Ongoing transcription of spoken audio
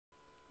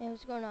Hey,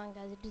 what's going on,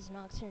 guys? It is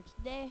Nox here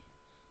today.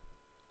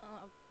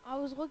 I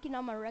was looking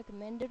on my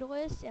recommended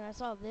list and I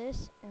saw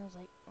this and I was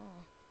like,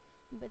 oh,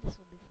 I bet this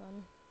will be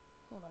fun.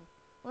 Hold on.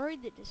 I'll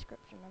read the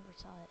description. I never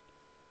saw it.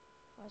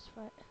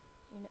 Classified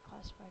unit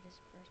classified as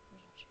first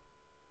person shooter.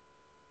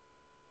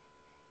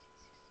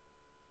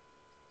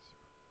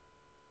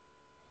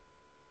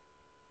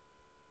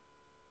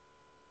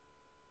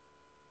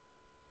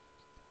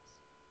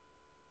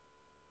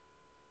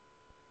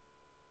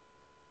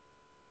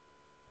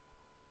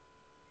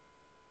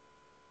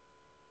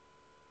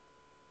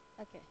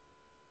 Okay.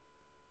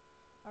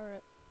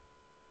 Alright.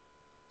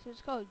 So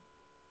it's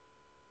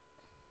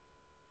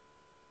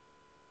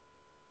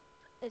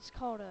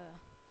called a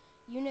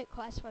unit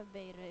classified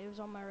beta. It was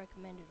on my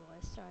recommended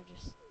list, so I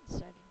just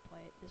decided to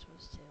play it. This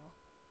was too.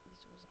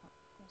 This was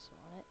also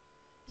on it.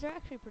 These are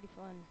actually pretty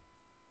fun.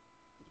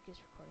 You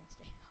guys recording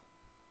stay out.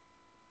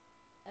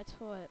 That's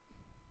what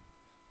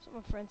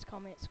my friends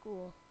call me at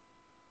school.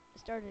 I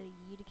started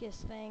a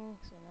Uticus thing,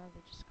 so now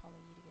they just call me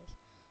Uticus.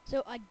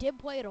 So I did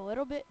play it a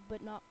little bit,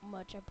 but not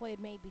much. I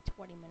played maybe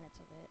 20 minutes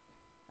of it.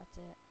 That's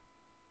it.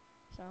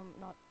 So I'm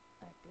not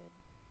that good.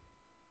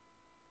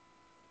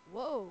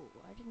 Whoa!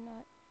 I did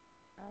not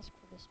ask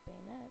for this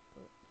bayonet,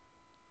 but...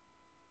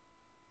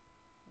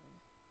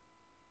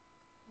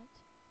 What?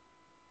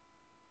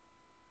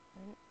 I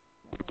didn't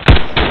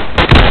know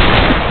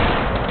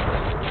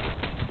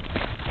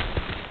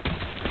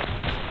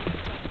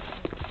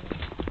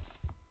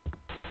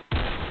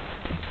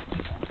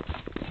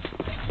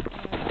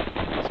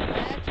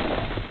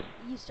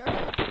you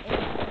started with the air.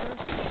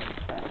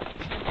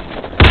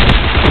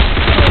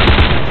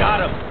 Got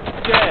him.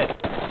 Dead.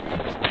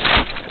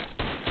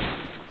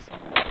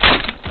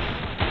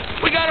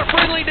 We got a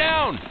friendly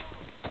down.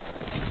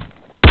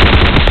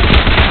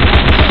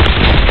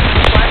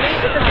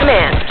 This is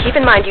command. Keep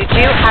in mind you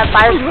do have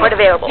fire support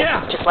available.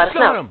 Yeah, just let us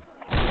got know. him.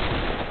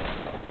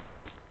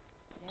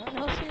 Anyone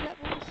else hear that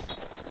voice?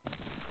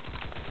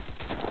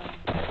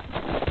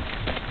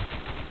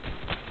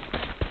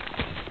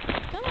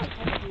 It's kind of like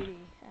Call of Duty,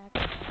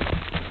 actually.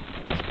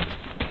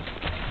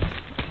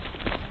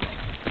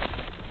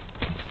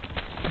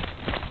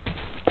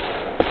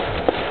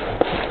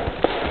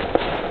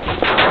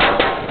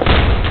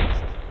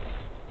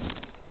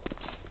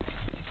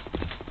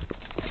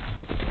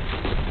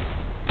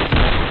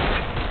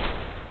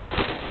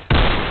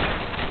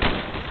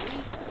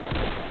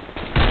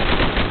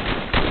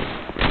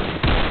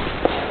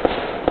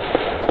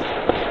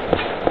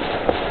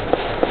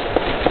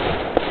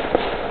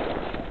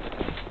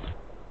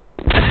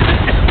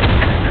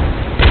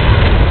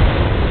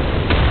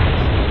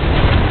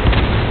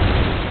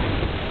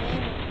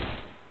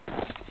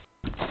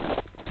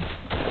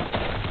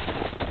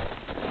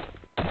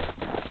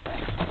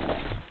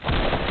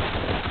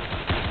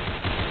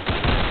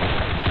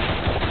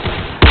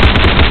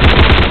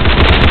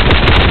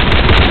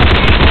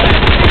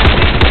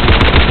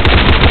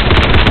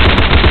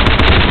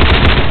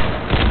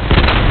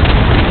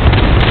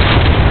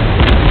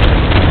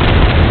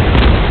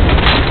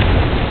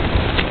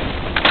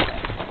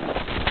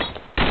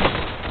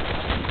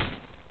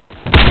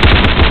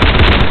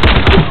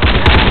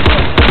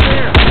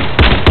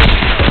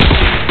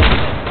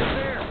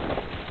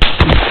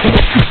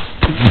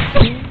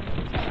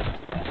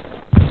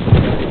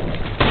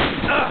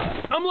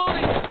 I'm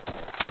loading.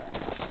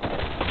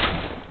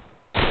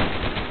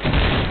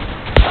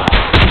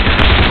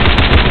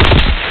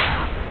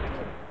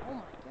 Oh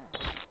my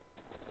gosh.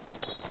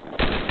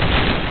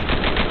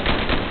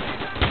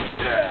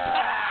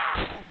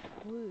 That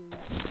flew.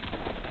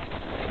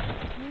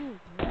 Flew,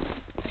 bro.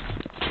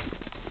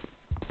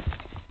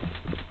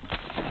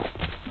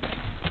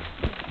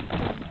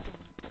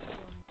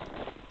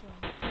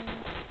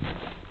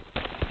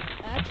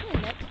 Actually,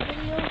 next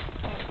video,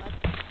 I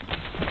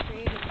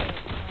created the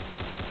Roblox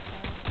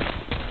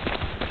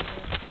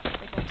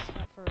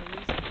account for a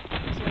reason.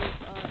 So,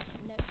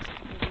 next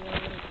video,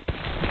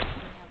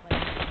 we have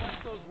like Watch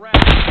those rats.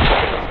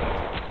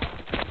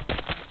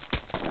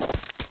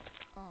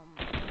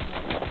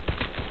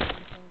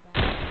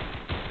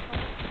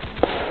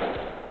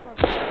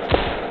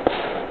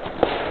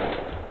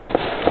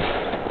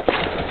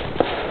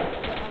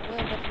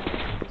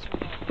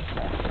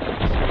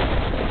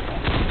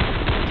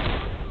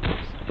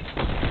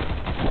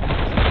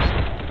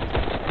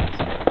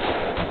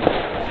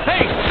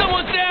 Hey,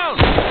 someone's down.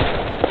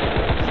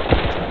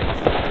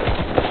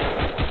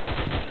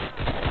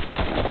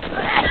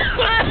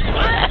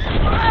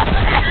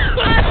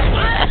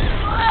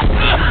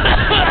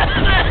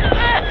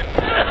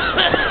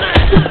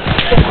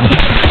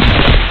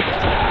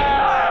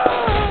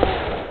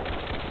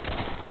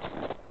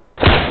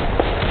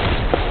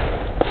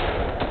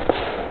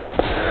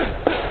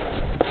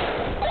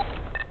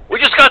 We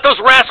just got those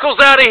rascals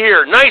out of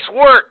here. Nice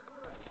work.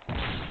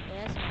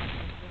 Yes.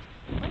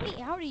 Let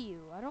me out of you.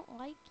 I don't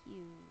like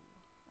you.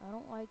 I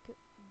don't like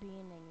being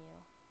in you.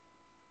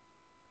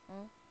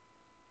 Huh?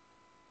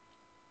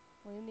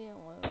 Leave me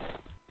alone.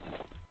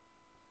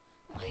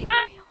 Leave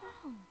me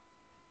alone.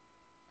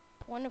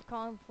 Point of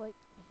conflict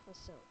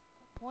facility.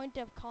 Point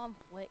of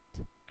conflict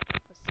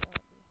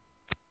facility.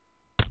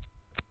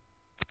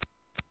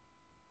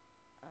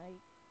 I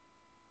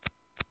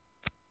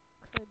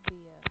could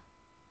be a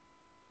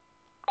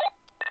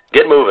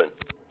Get moving.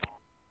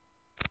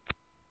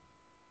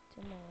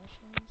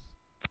 demolitions.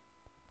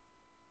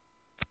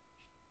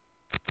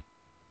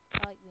 I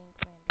like being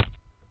commander.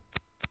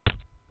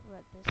 What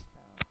about this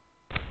though?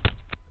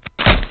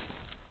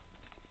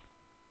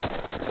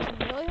 It's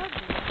really hard to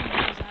run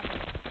because I have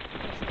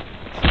this and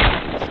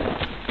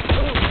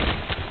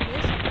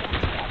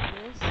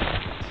this.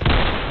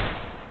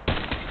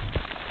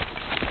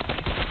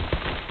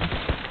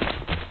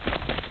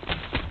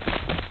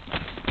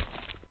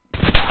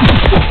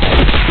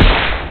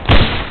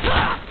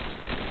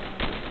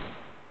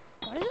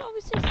 Why does it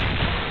always say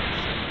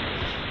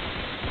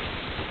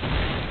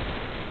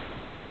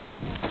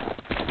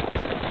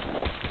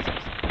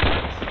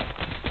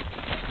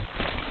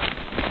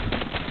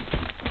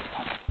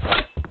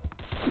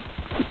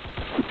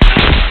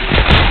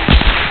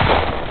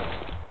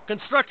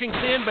Constructing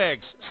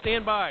sandbags.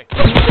 Stand by.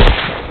 What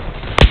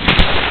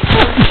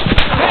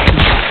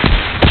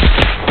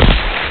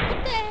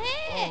the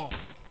heck?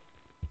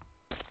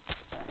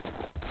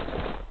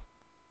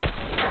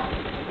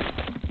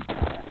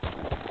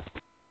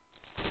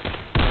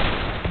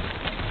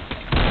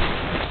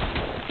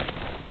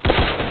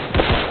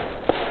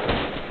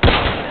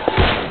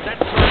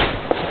 That's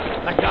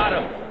right. I got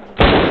him.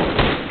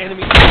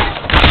 Enemy.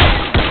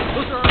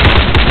 Those are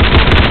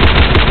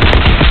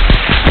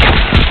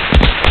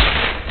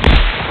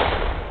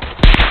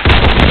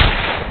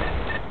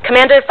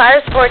Commander,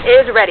 fire support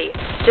is ready.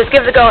 Just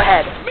give the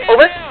go-ahead.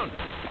 Over. down.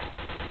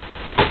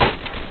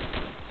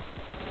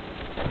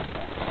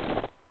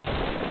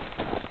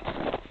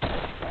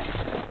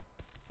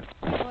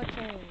 What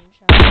change?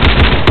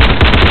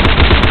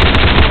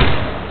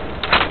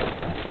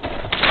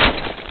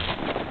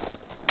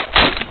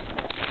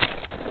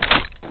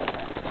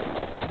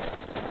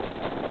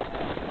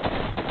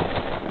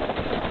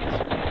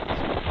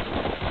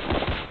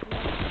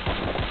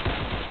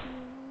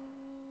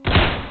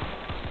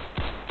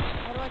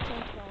 How do I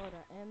change color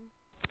to M?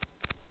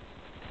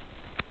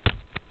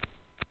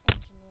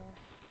 Engineer.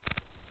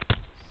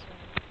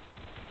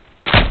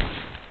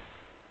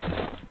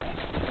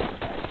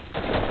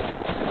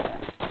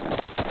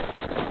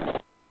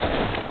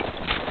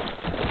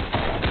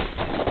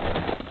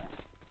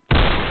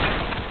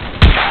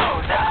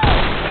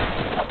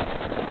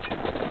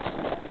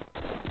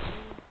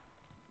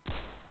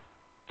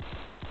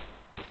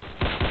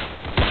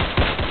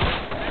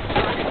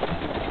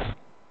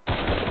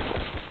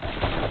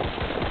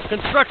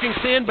 Constructing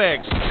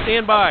sandbags.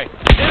 Stand by.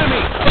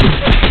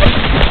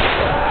 Enemy.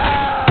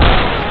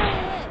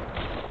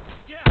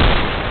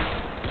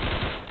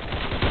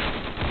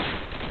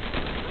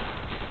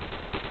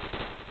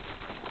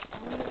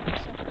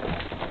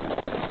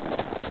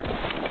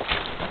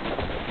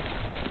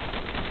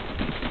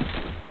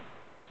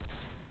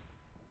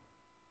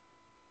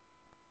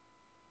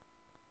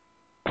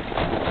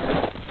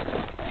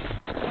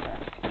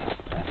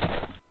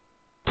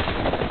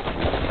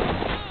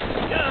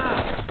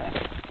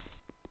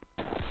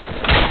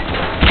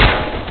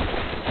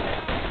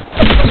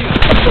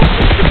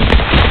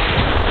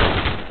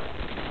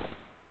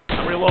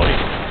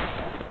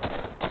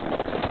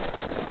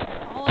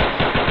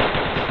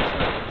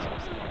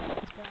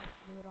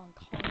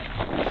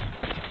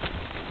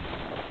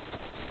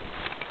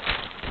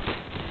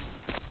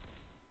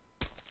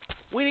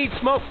 We need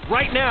smoke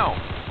right now.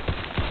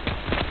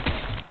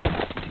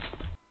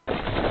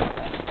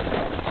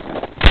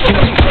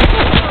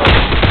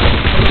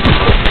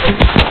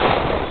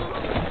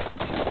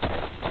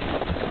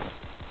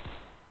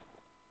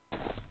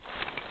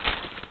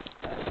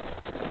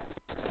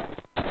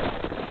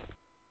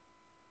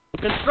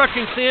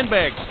 Constructing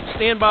sandbags.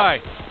 Stand by.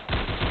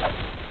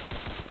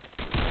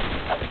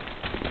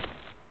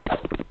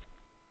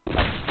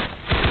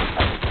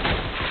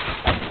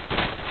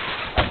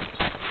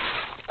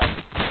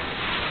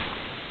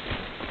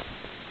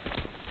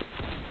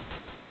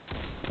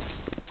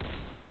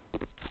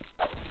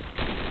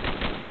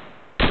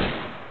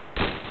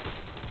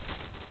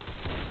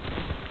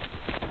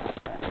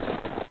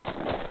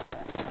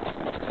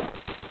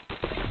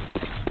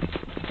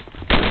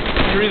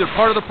 You're either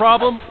part of the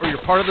problem or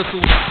you're part of the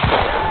solution.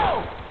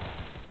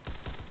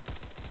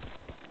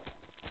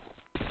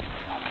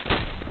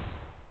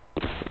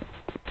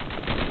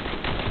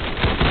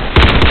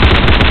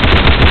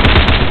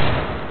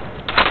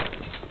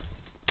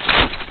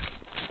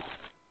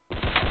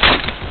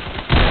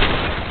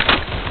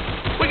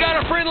 We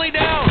got a friendly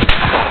down.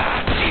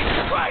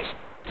 Jesus Christ.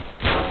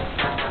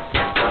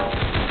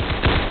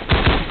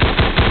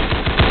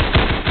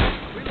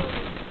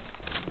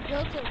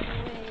 Built it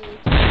way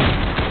too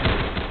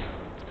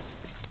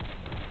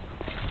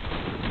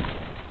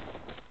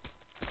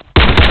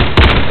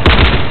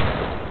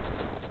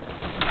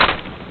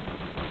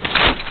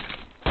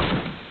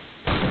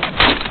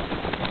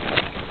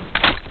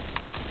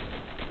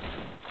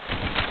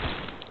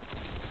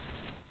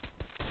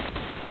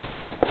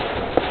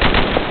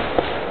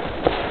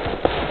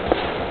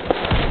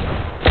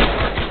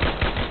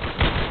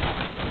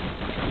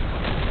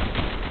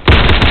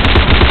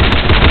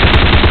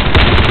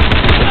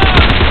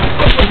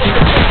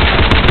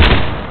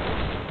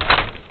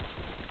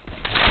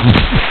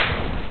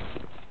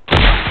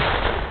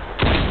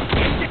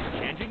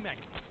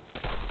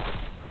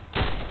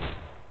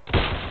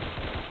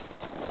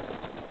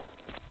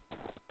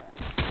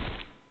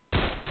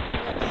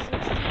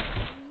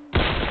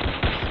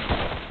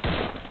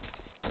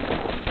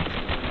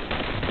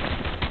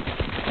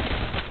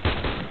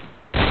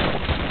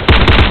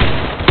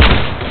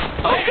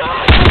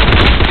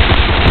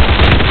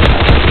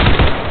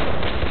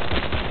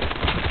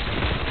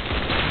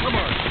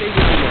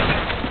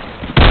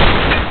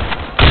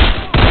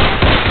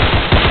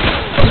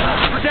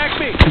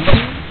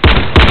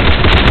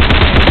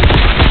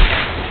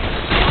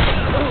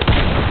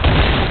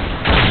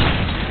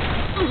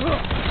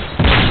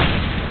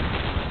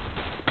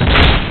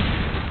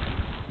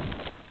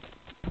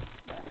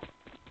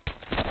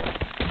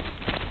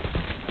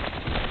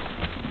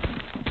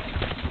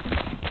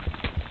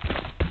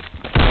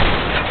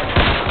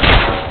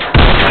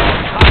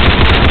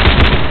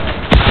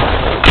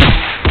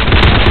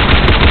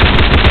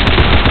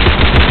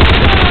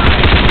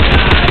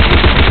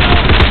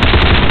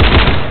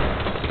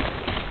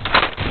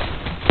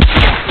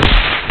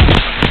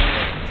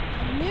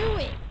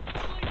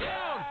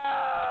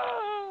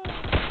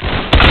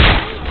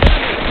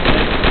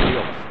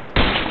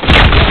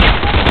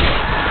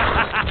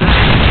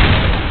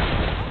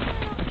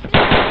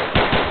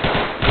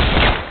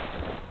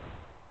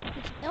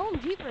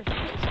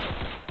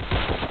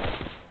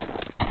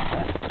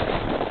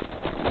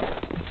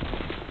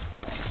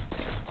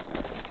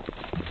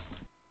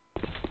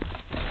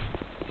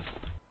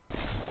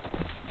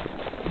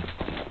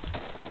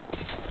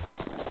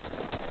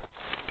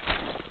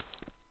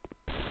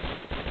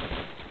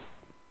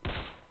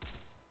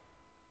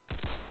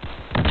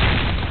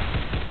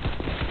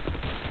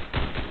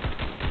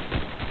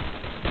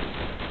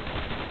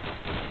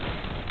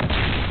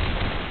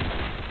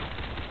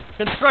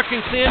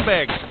Constructing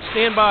sandbags.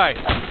 Stand by.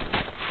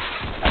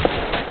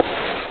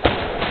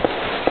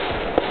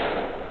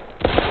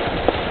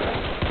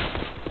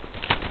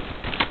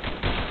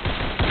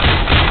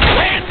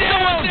 Man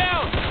down!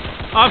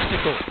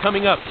 Obstacle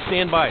coming up.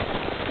 Stand by.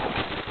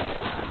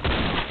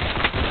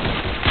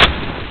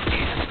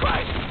 Jesus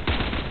Christ!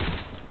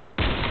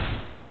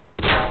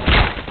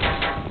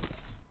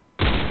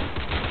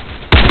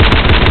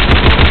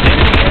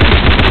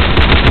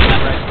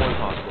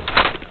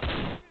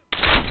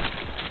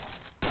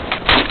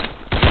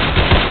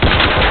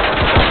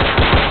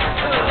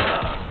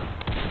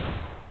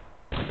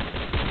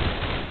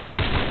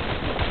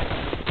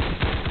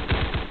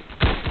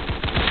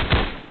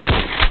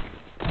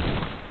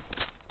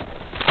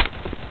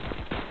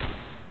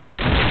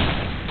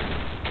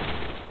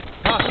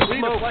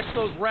 Flex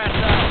those rats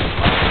out.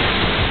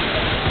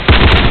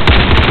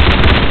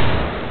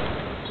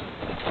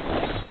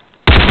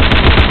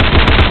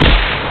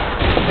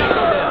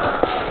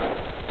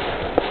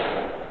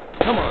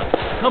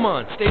 Come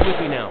on, stay with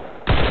me now.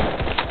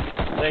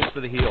 Thanks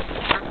for the heal.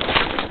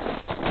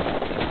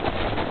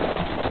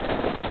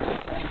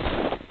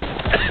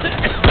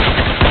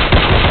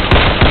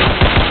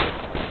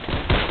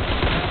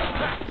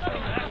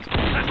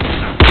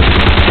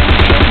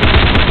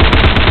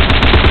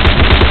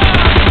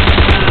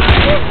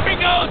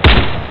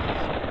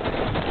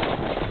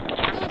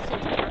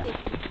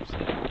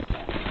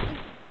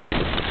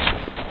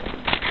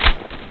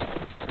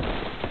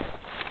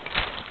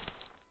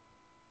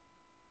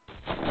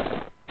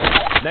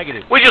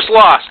 Negative. We just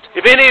lost.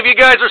 If any of you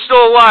guys are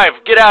still alive,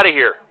 get out of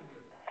here.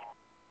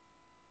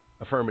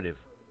 Affirmative.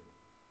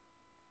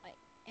 Like,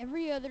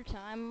 every other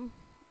time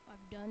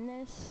I've done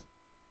this,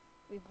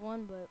 we've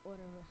won, but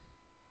whatever.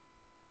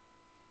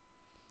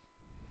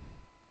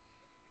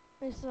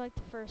 This is like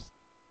the first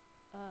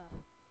time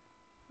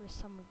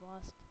we've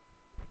lost.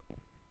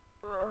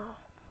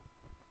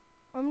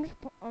 I'm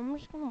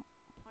just gonna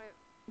play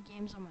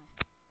games on my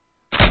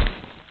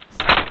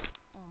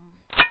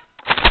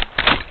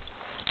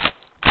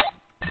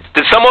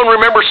Did someone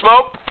remember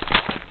smoke?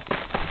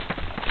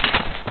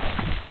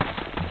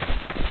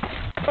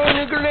 Oh,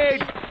 new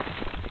grenade!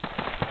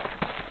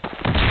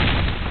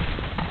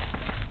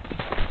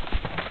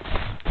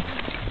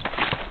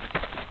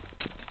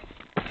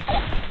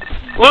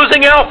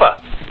 Losing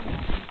Alpha.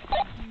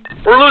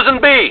 We're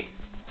losing B.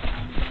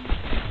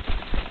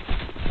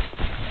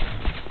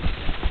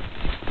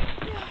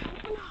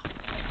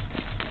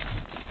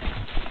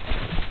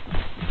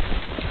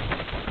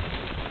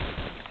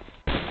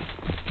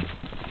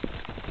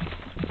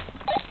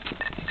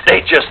 They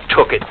just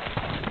took it.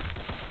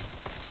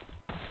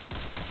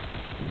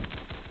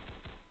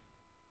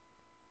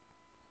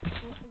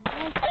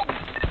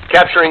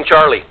 Capturing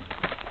Charlie.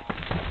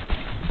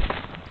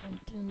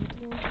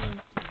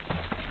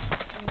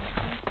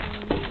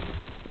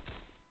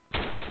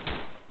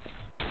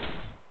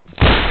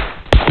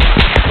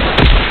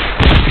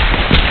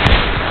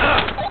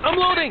 I'm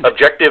loading.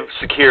 Objective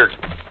secured.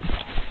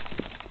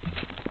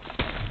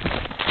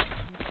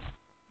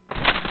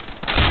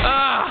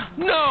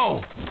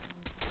 No.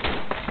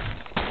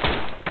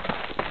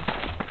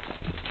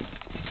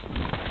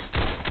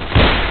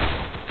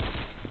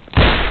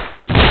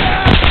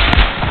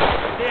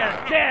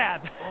 They're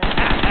dead.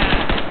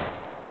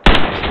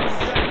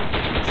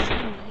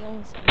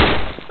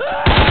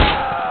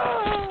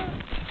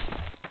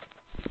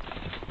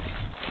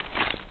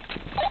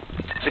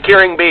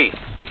 Securing B.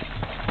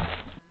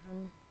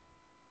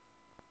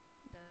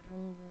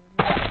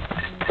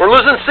 We're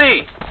losing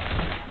C.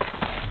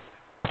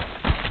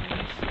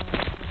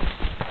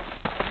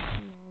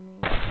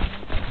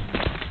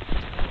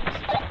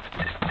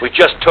 We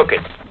just took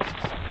it.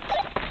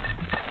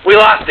 We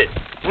lost it.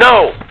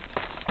 No!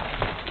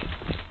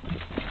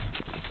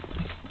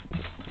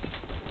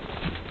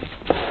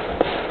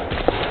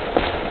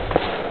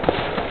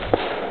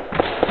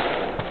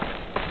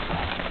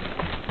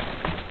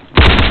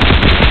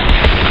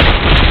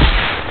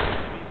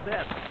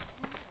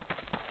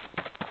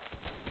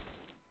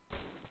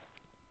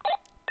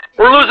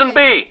 We're losing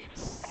B.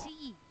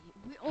 C.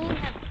 We only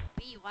had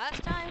B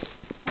last time.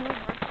 Whenever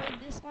I played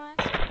this last,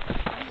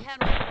 we had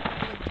like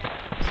the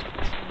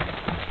objectives.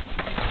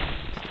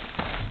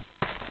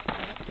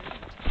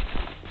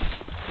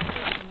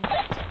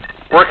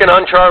 Working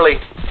on Charlie.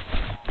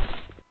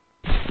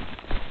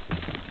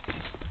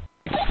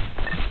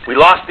 We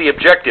lost the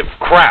objective.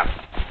 Crap.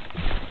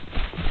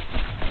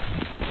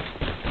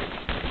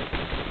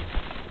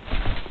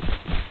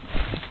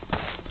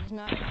 He's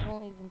not. I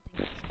don't even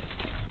think he's in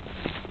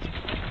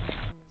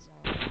the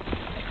zone.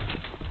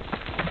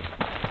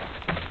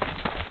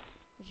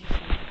 Which is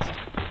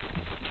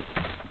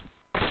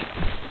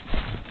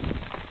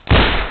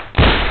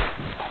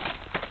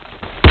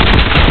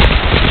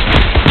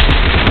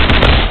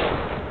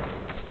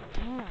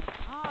oh my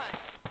god.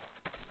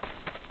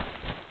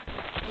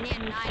 And he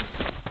had 9.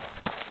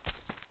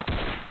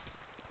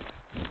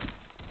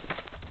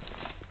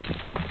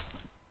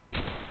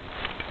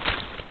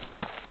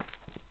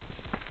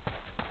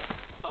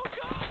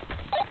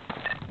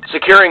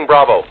 Securing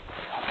Bravo.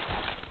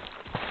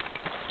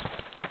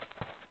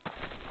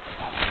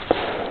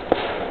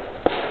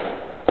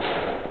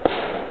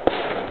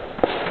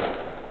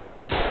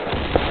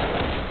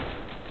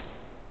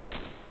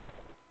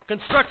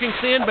 Constructing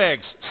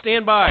sandbags.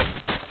 Stand by.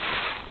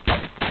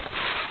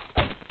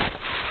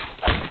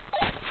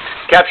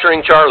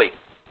 Capturing Charlie.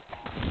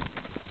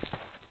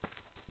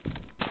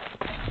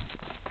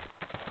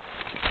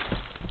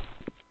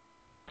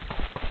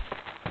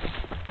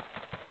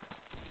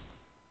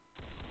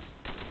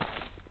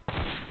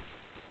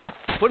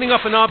 Putting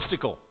up an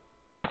obstacle.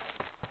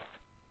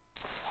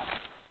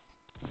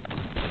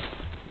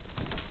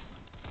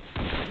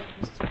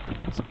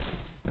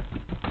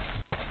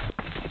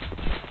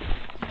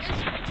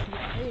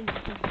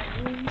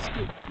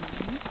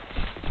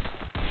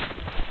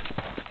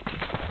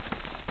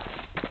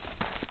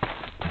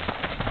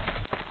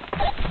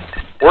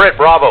 We're at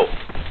Bravo.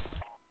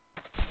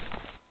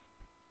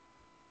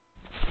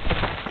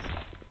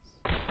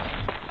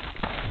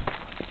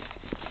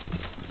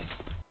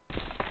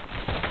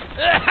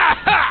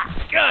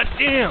 God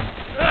damn!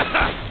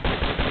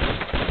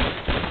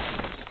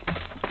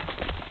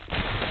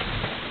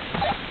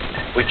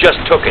 We just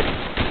took it.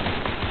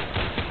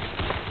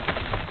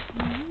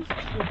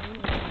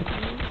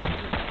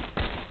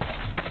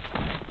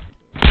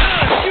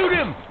 Shoot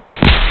him!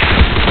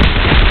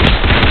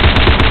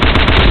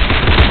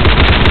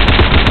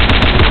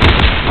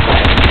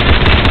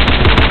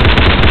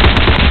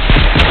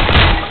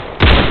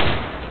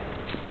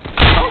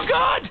 Oh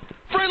God!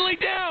 Friendly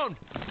down!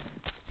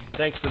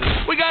 Thanks for this.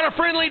 We got a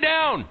friendly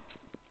down!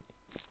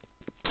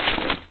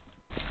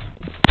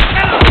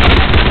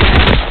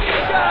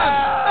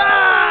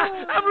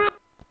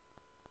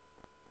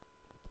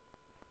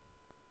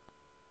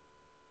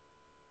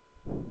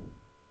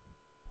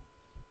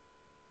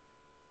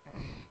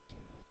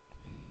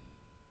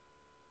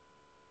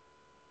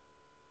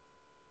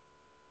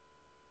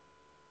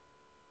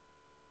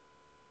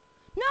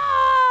 No!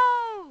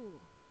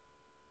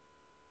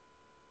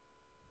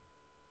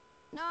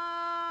 No!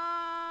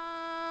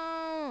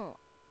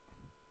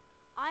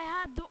 I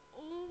had the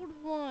old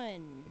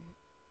one,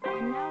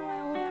 and now I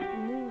only have the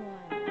new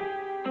one.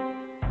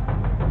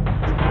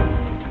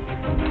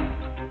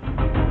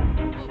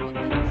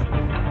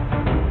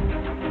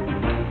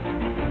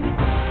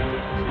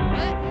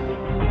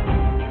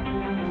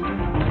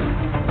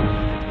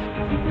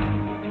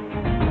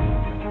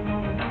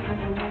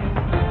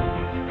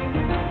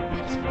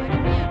 It's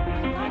fighting me up.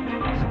 I thought there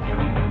was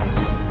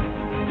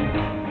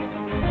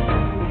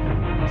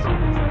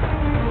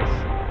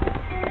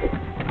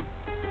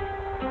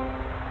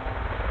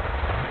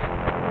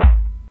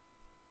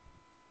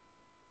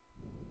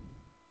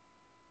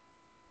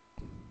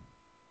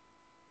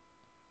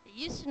It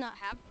used to not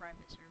have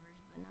private servers,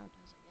 but now it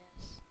does, I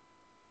guess.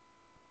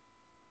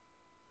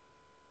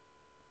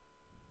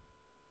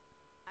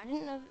 I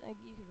didn't know that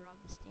you could rob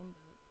the steamboat.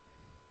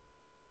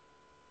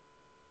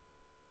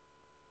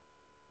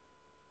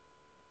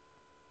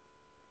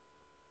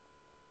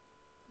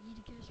 Eat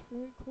a guess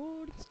for a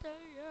cold and stay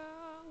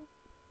out.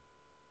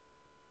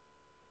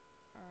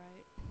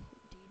 Alright,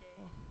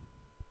 D-Day.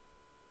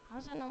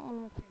 How's that not one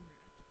of my favorites?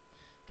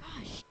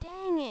 Gosh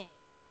dang it!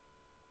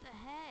 What the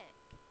heck?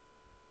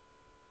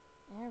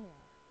 There we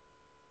are.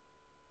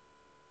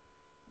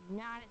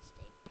 United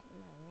States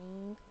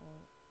Marine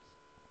Corps.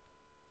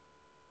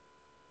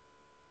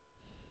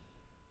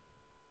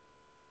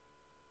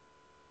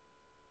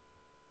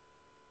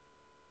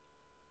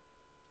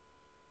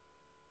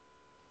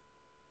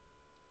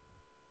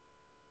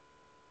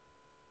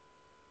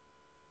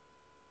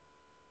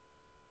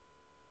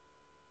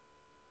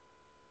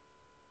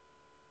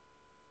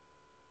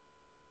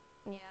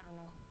 Yeah, I don't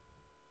know.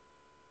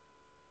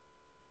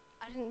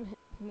 I didn't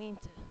mean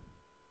to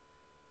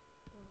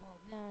put it all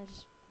down, I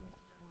just moved it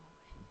out of my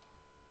way.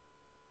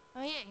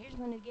 Oh yeah, here's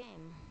my new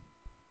game.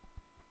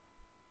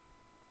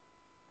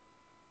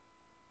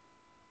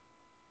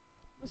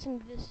 Listen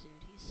to this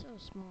dude, he's so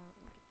smart,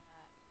 look at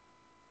that.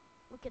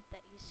 Look at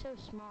that, he's so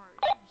smart.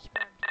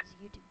 Subscribe to his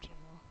YouTube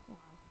channel. Wow.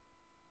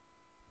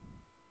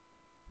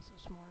 So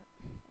smart.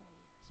 Oh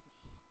yeah, that's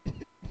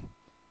me.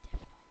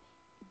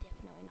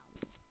 Definitely not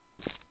me.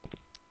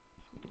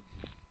 Definitely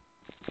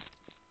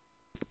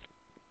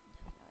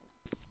not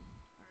me.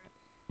 Alright.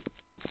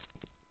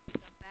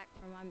 Got back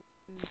from my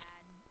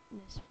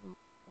madness from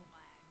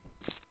lag.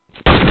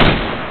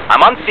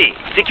 I'm on C.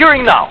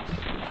 Securing now.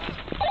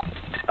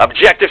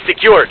 Objective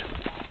secured.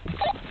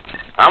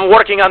 I'm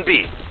working on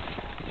B.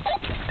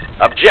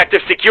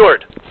 Objective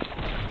secured.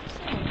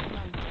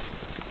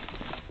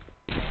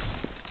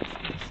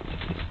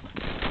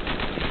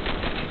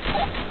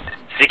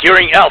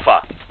 Securing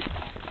Alpha.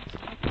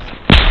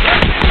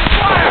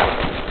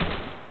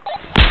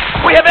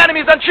 We have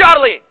enemies on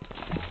Charlie!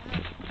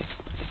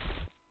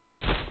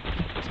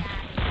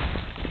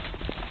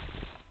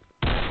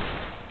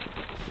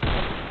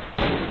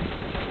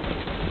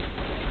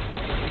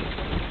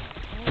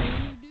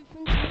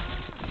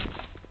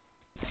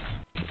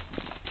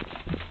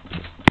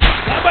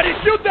 Somebody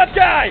shoot that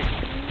guy!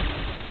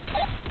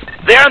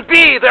 They're on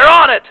B! They're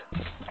on it!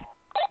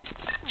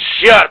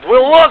 Shit! We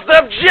lost the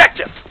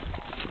objective!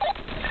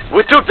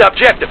 We took the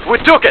objective! We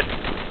took it!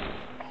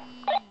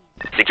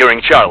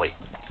 Securing Charlie.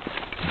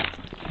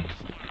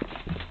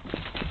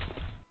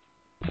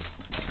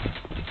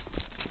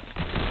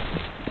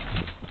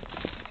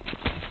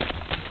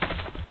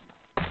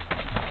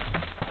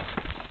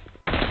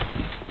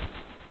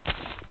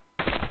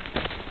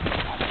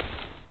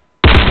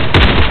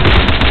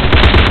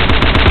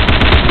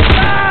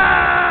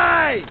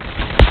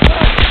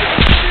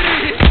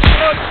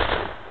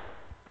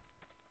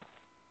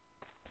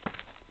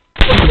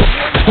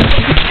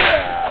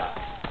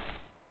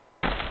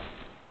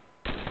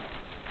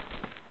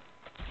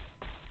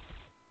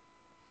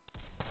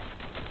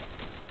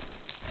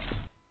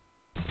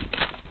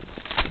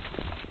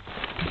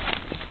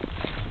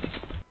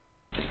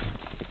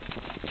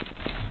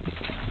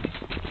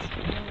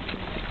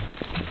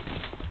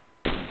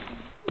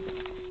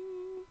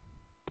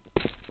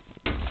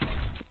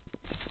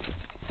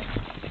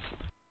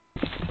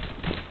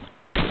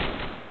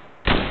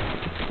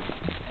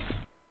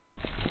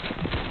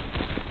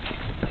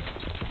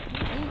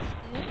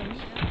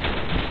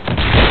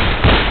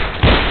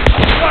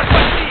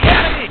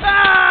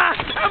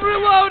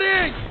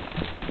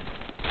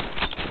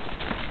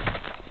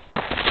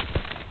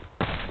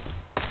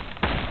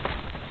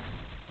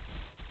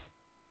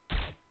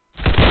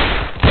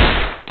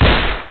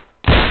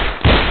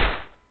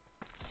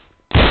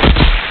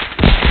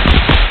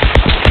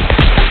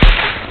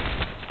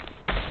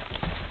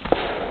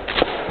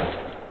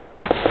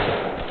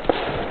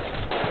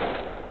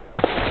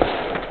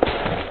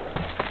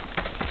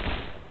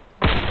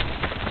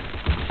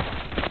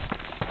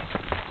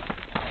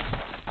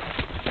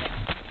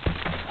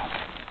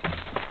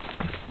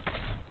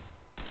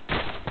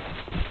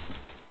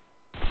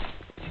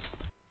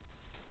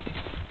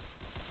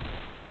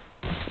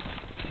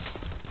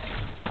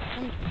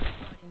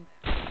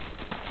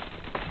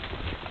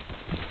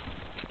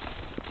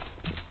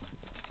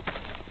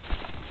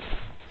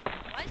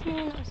 Why is no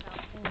one else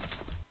helping?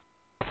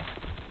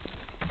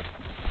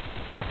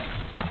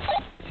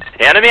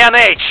 Enemy on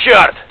H,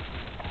 short!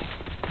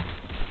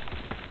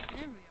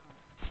 There we are.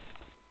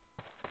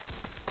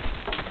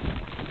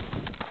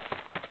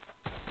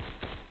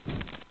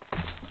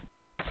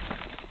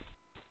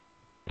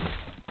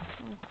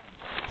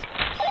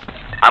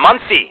 I'm on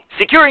C.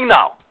 Securing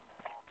now.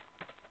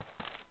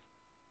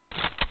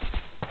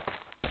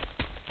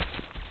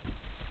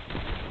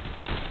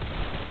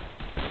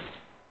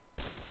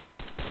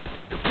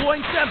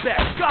 Deploying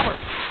Semtex. Cover.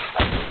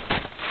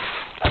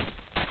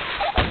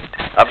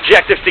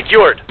 Objective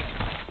secured.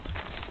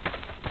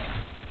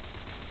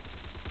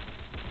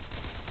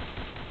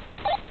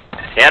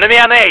 Enemy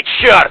on H,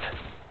 short!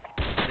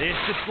 This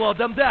should slow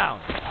them down.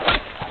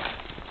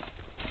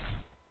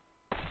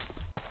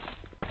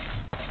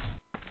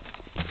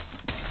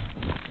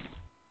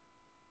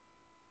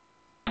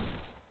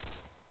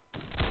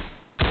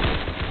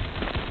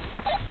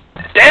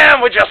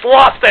 Damn, we just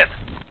lost it!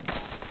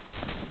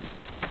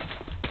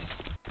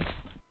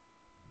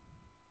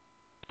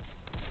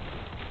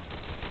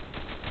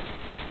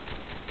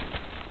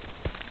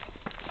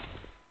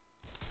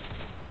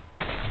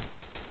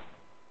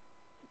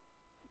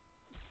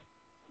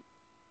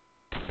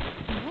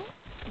 No,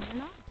 they're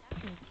not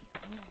attacking me. I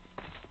don't know.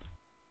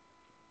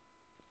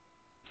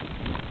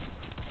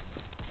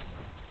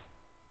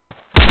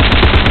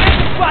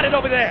 Spotted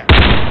over there.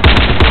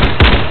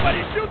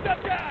 Somebody shoot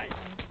that guy.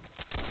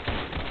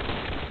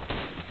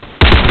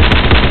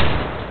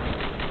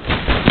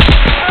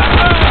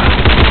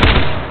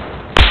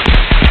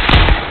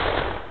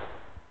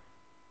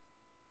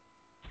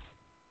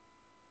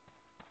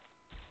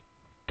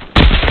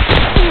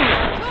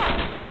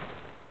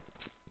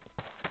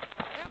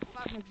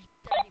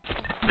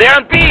 They're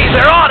on B!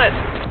 They're on it!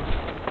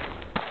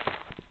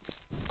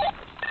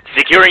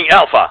 Securing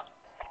Alpha.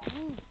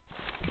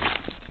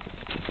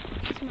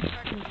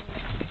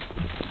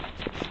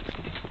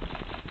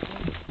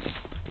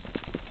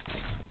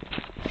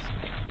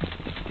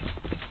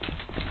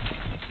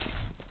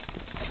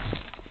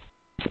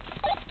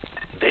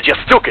 They just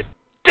took it.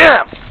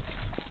 Damn!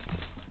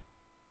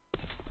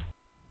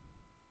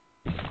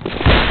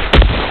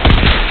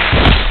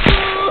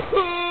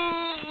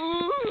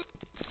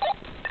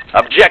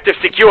 Objective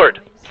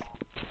secured.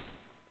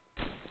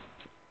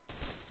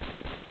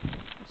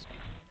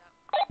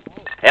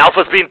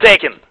 Alpha's been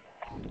taken.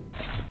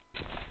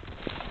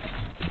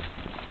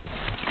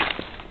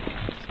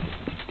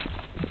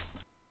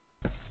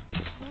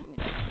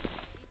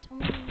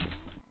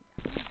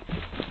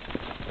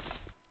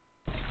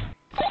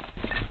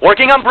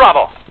 Working on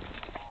Bravo.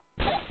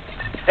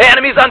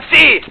 Enemies on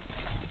C.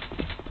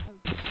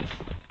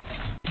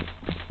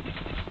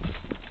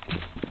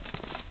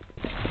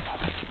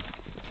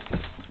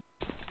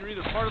 You're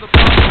either part of the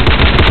problem.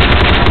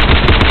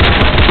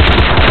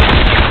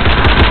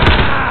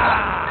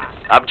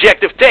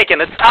 Objective taken.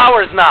 It's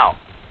ours now.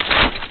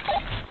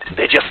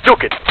 They just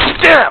took it.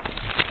 Damn!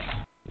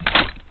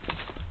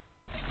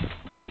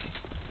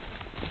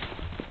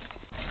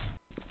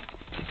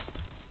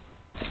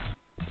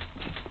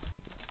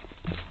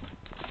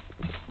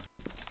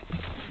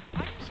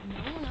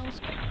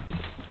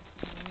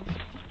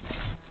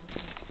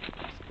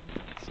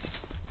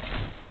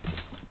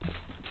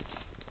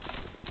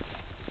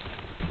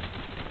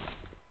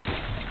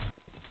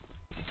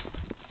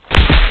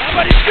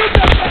 Somebody shoot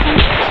that man!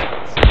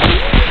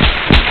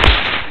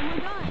 Oh my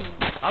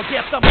god. I'll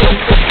get them.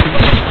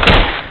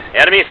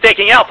 Enemy is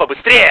taking Alpha,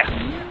 быстрее!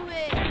 Knew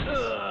it.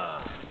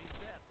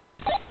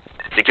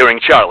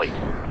 Securing Charlie.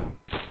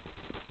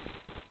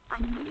 I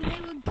knew they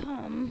would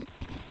come.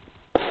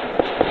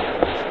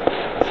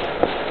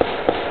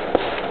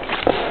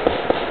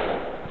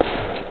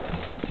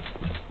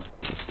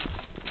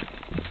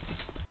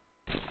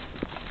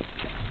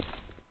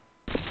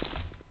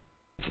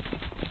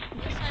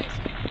 This side is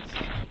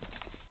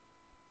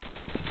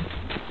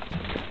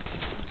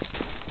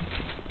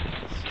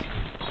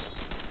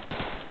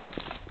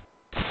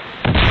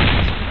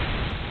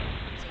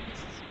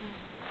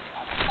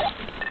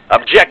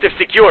Objective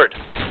secured.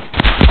 Yep.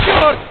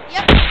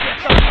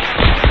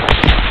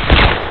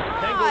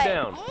 Tango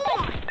down. Oh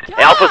my god.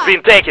 Alpha's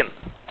been taken.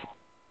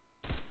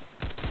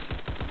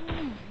 Oh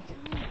my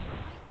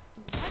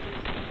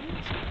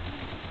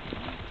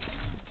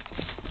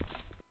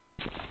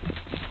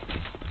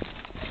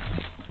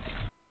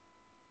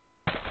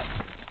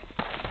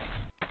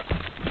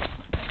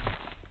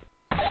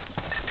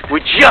god. We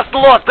just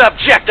lost the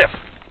objective.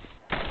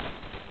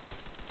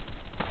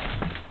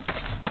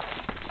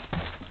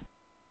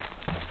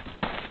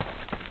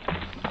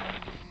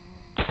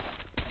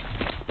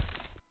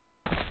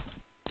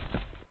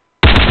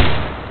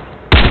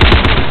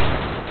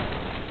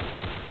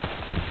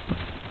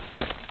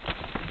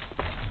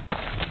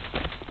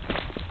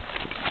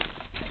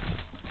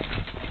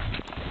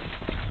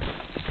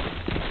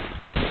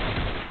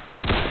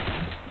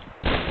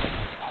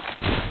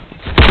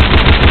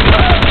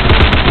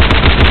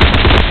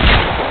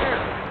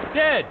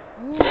 Dead.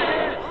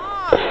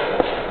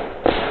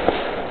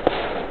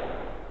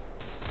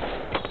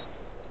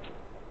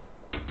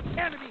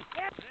 Enemy!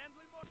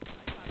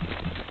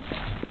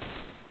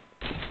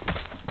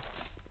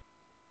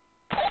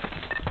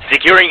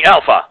 Securing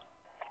Alpha.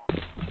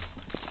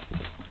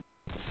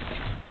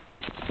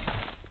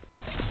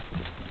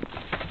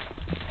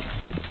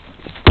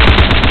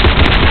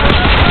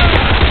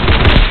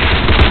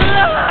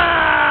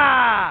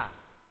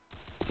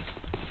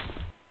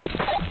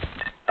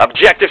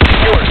 Objective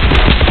secured.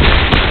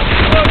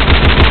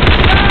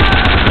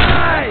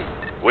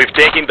 We've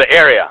taken the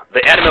area.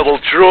 The enemy will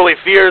truly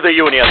fear the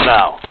Union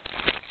now.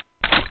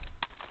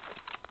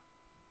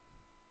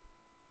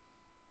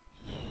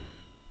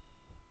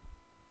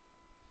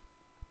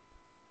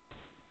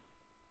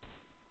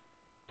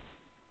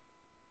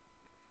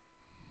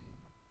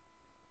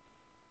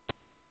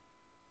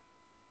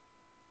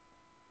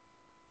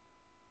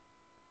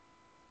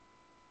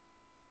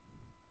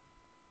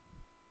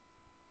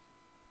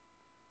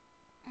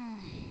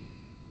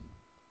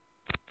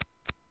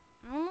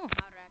 I don't know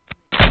how to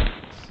activate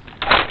this.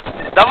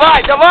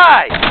 Давай,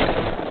 давай!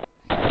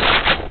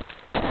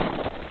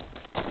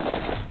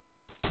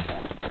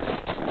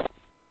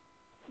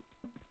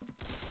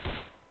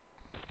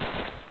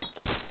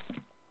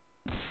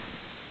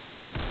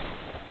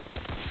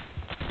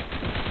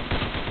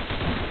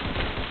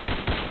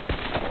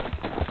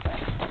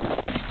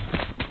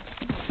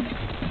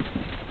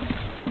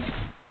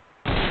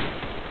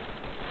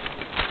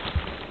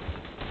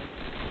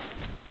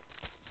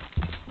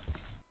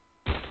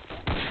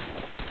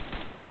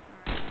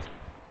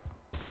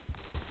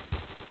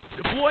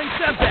 Deploying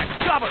Semtex.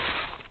 Cover.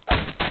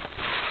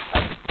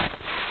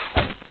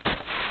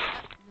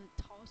 The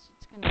toss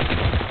it's gonna.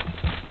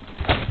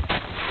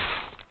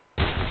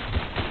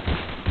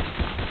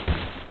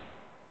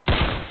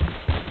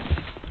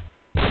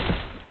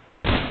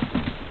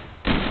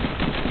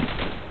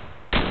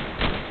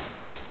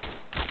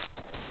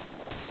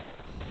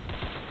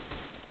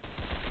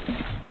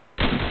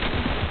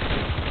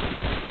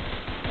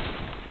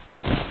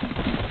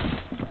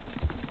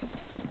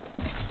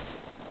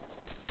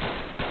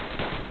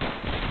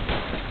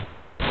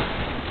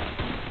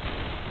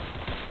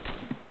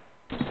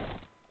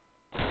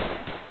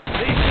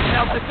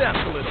 Help the depth a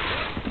little bit.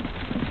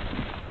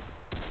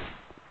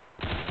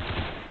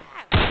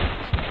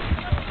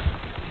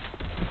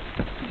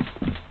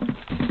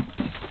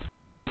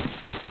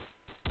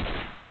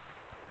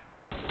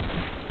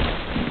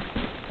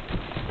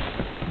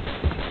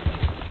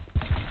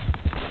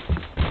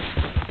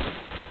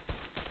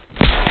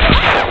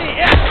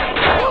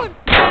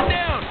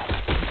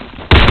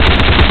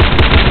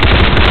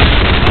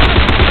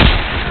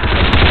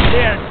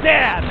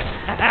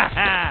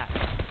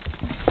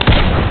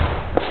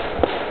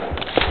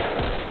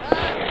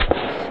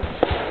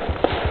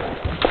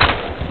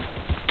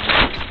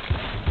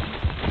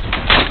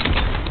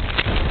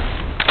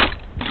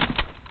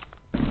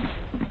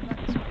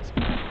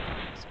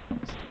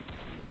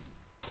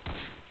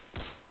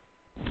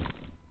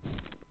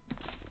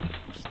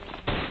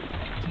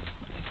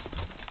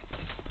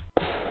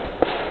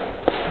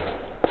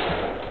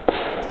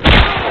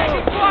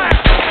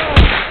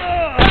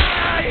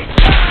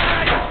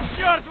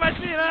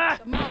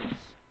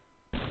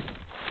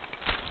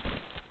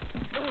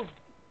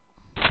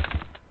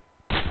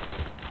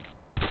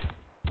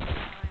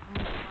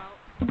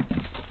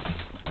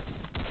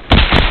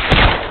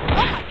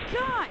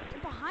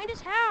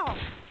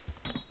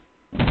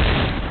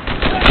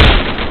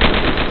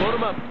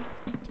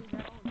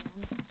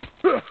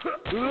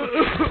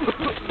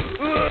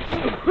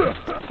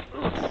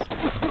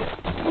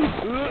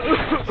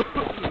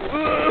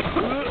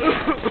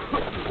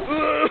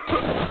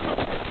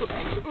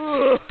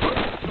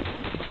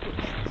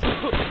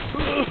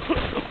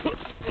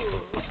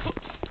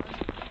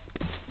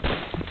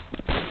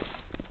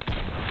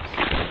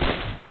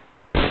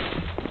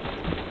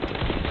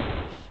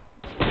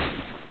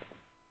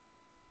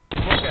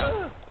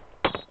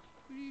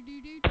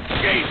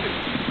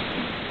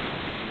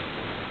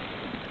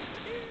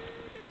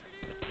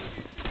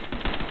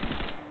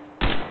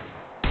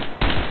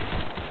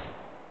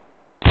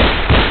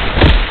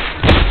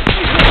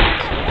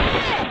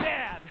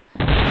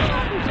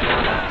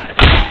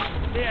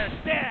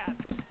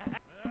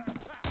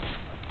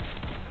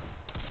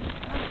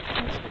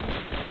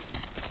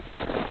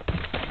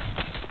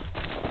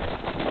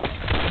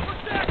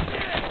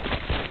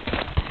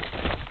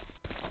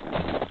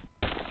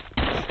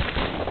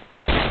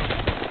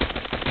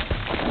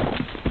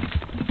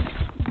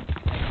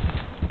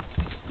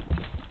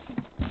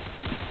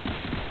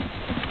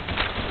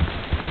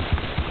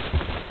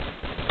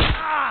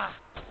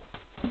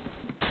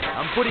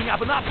 I'm putting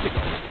up an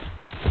obstacle.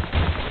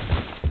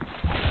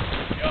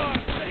 Sure,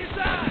 stay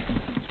inside.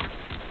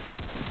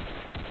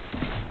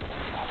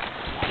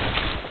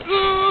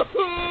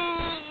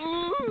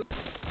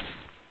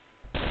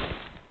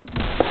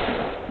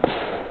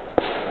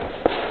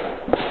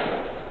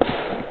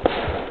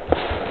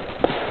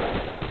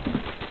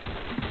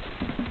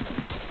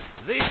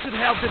 This should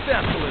help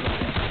defense a little bit.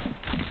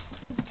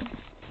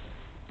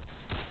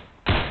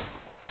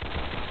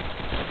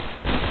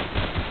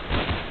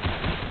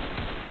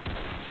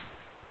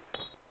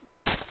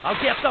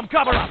 I'll get some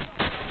cover up.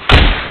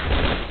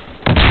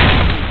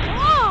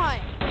 God!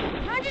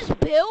 Can I just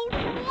build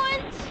for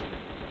once?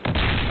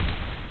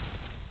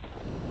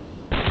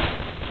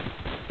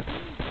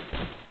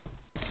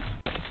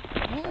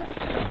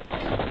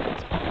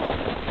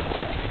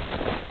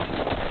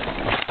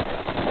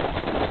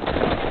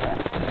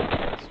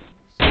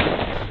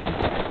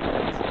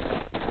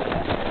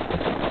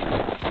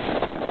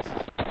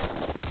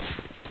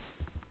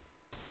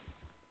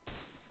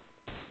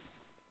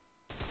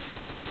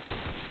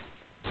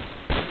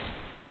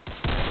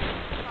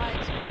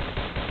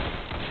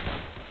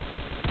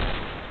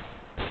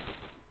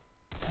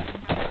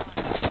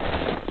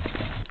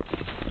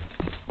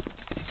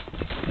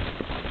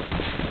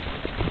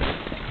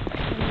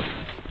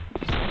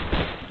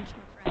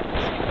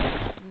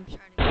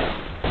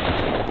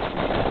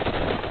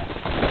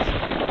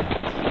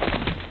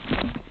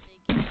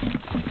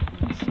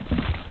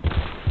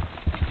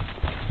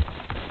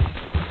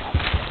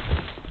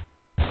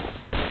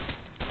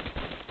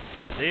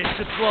 This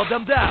should slow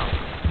them down.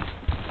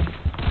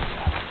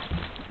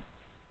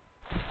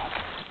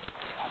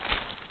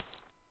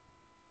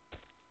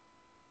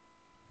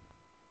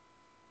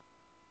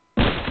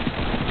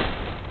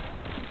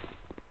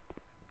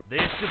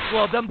 This should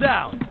slow them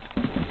down.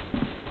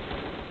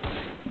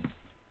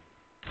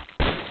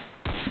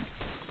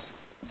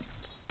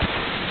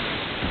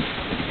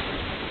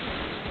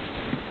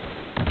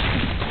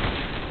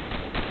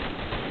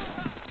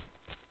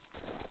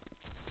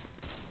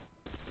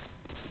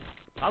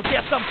 I'll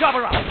get some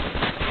cover up.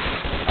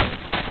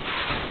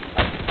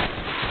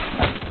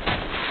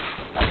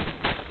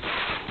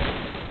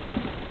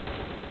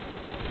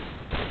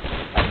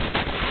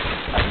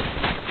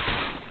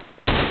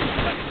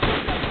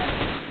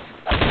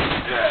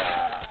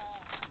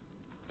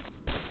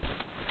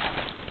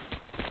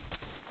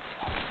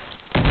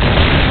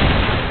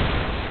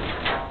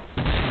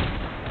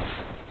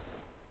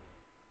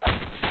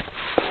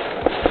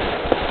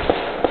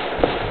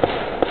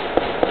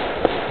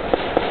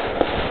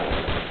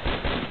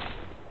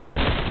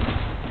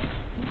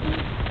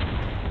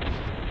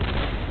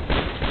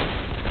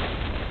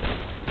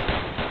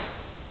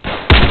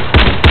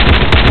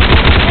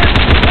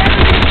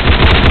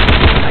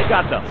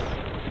 Got them.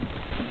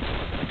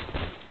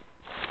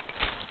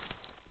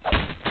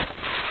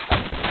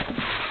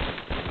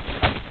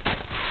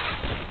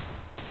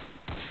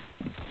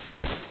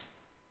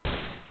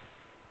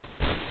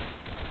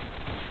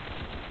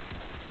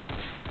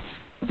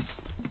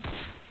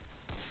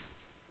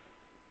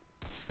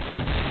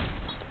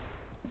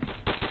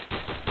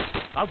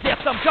 I'll get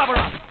some cover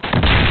up.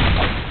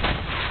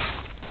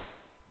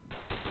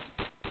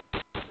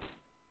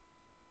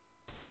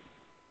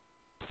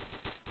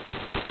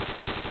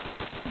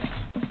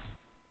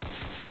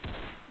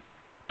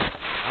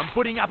 I'm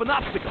putting up an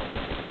obstacle.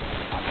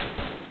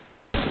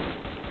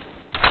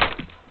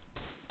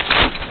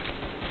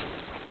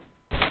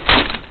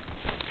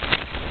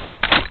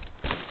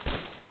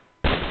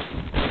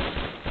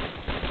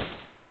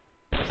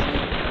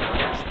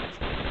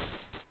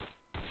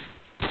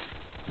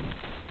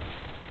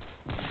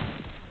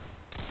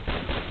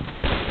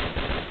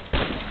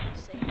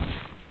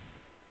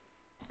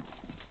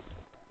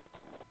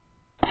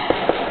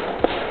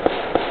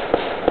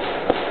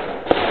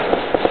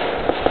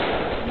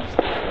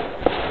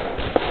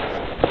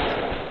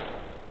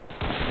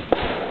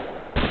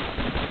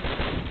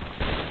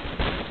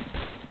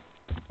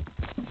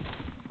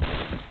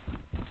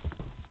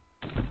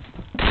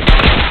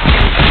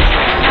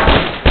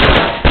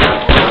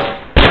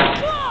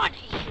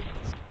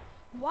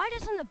 Why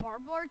doesn't the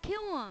barbed wire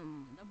kill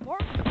him? The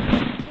barbed wire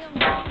should kill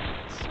him.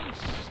 It's so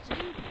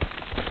stupid.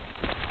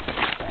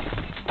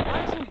 Why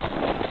doesn't the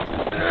barbed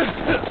wire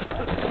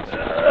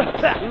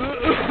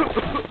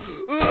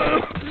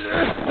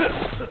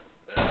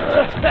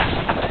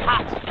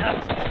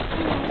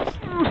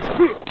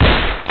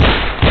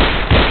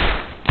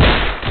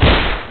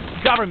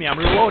Cover me, I'm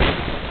reloading.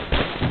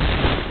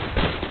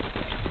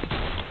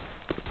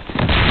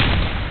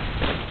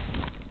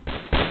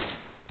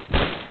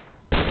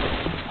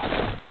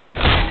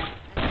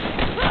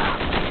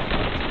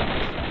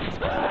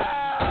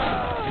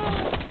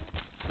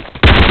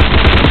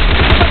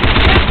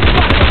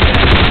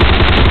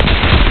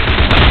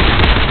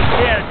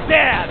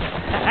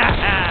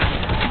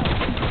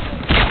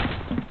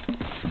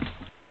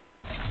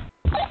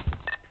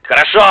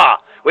 Хорошо,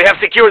 we have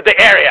secured the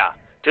area.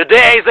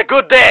 Today is a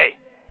good day.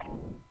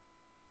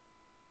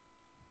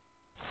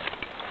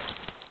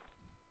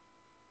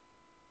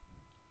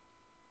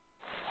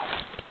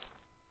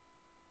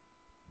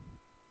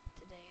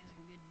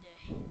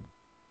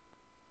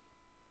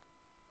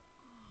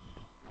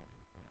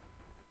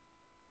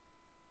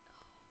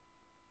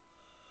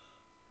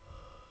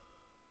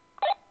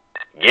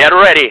 Get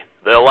ready.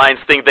 The Alliance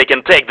think they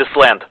can take this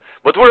land,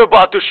 but we're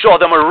about to show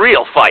them a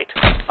real fight.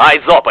 Eyes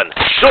open.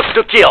 Shoot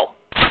to kill.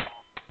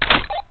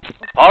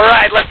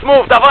 Alright, let's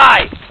move,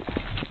 давай!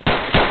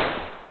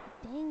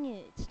 Dang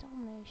it, it's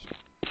domination.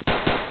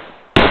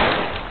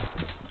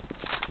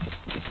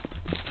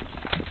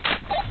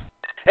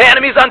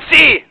 Enemies on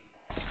C!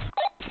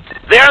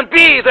 They're on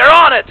B! They're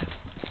on it!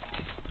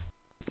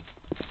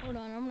 Hold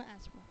on, I'm gonna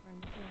ask my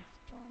friend if he wants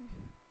to join.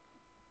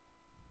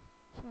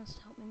 If he wants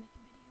to help me make a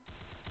video.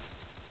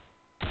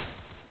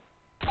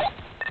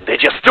 They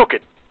just took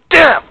it.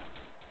 Damn!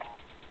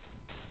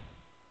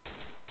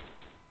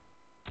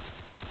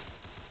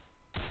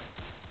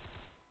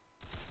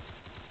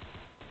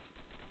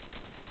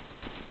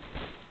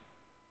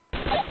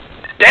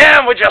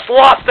 Damn, we just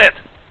lost it!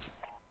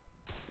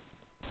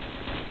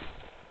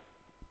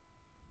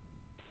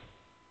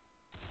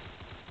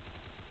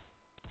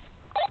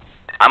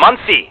 I'm on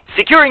C.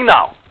 Securing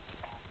now.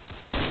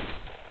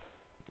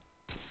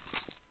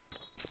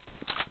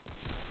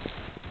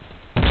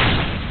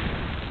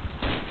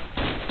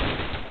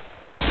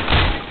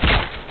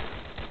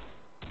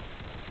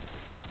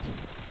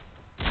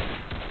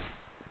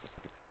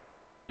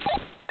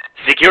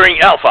 Securing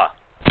Alpha.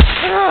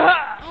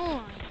 Oh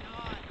my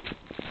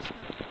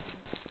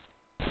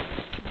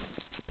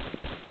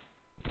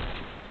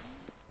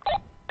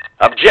god.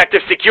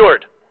 Objective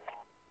secured.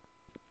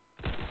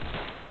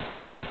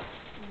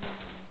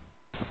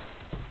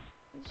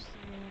 Who's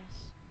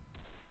serious?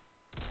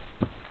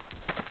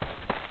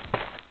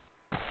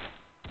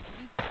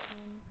 You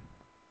kidding?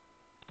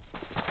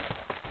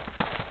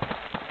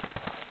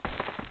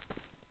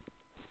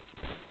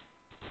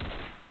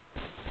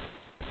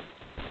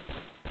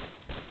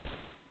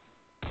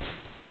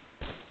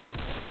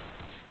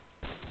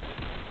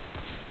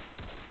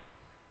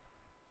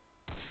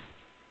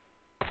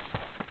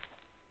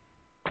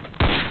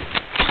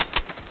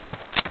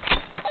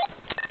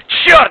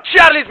 Sure,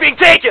 Charlie's being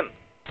taken!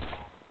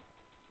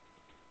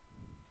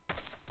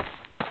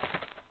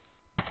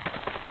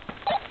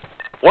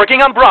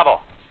 Working on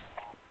Bravo.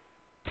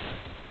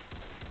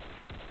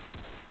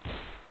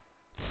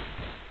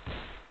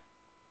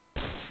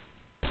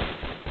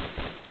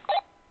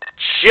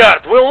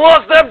 Shit, we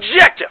lost the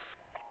objective!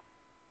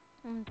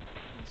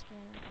 Let's get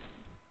it.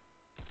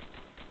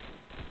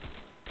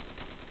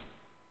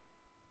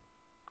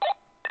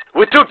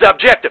 We took the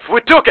objective,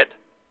 we took it!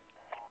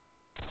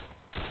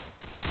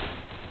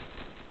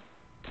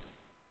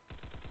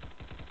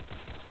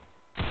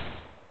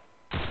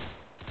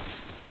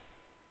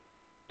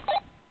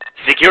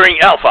 Securing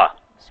Alpha.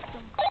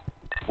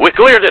 We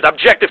cleared it,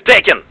 objective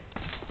taken.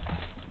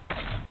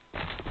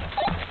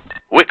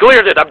 We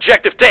cleared it,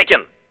 objective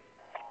taken.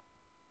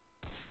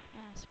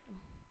 Ask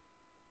him.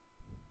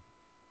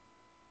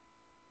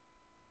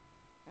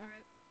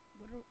 Alright,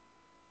 what do...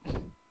 I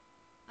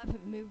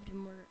haven't moved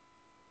and we're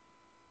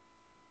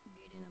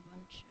getting a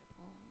bunch of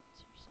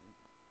points or something.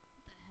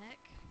 What the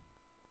heck?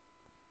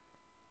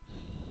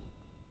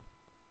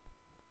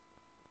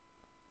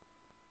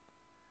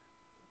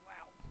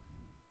 Wow.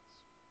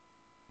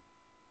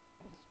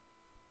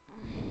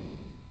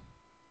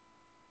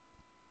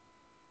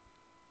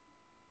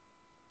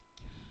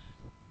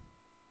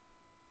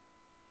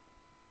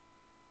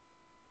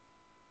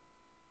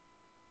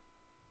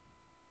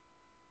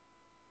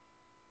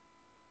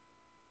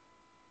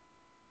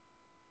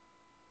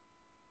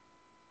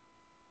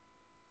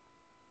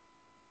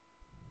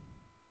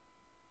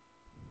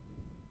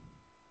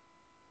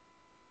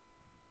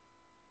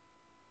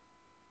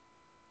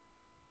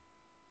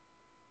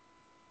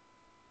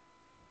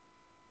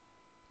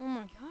 Oh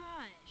my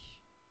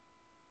gosh.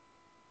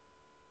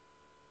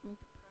 Make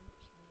the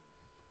progress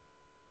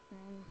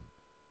move.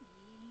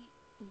 E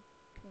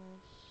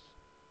equals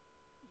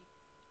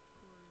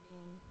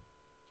recording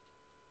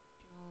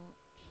don't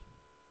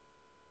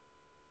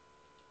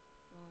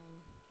join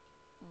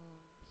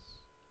unless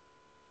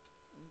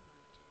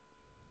invited.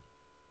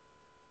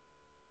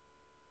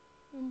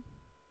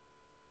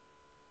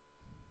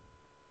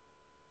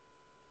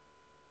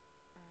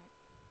 Alright.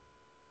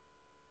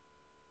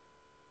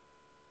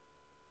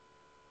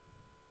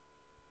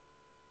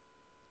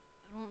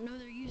 I don't know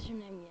their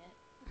username yet.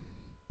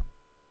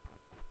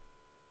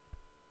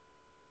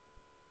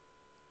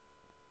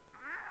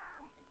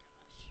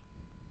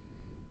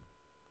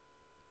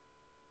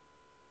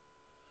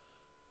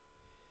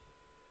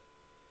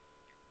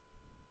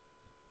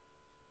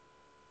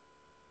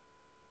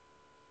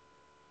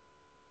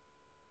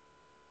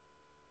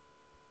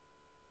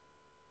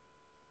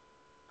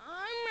 Oh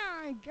my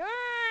gosh. Oh my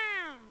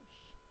gosh.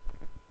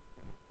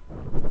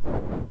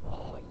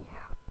 Oh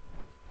yeah.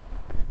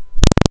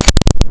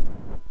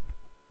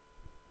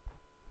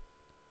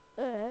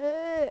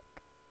 Heck.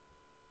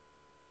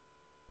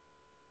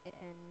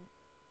 And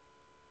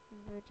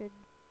inverted.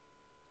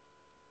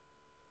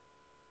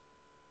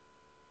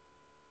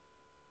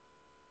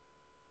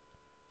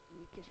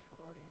 Week is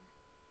recording.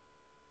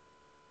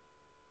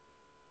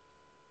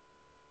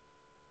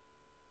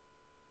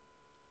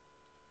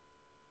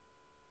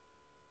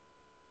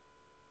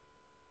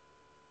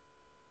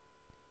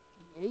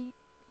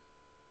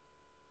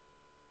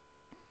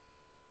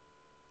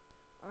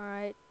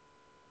 Alright.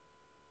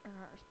 They're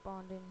not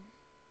responding.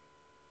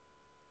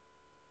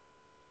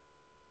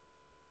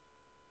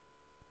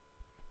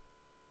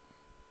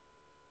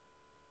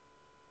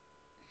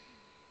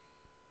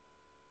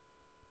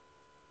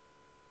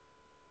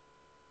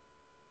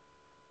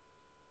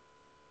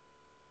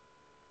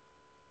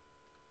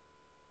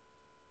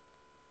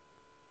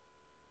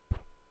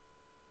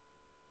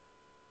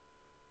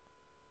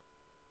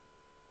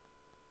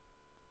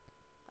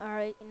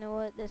 Alright, you know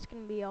what? That's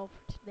gonna be all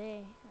for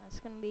today.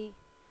 That's gonna be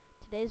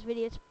today's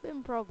video. It's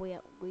been probably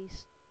at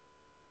least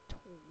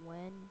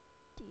 20,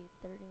 30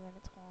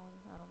 minutes long.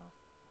 I don't know.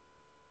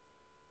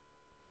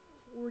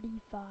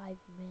 45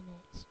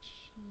 minutes.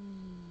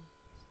 Jeez.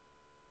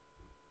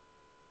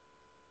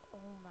 Oh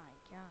my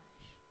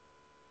gosh.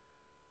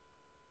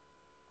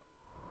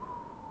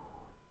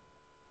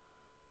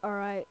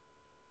 Alright.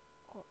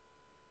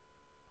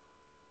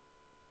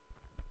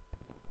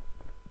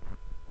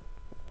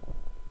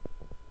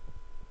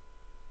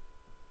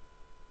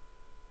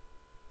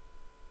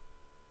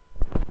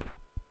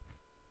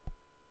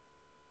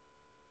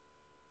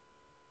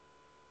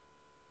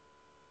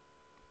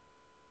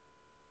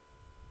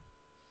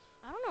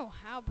 I don't know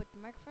how, but the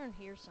microphone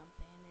hears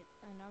something,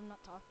 and I'm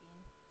not talking.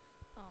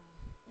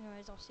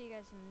 Anyways, I'll see you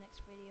guys in the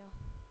next video.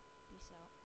 Peace out.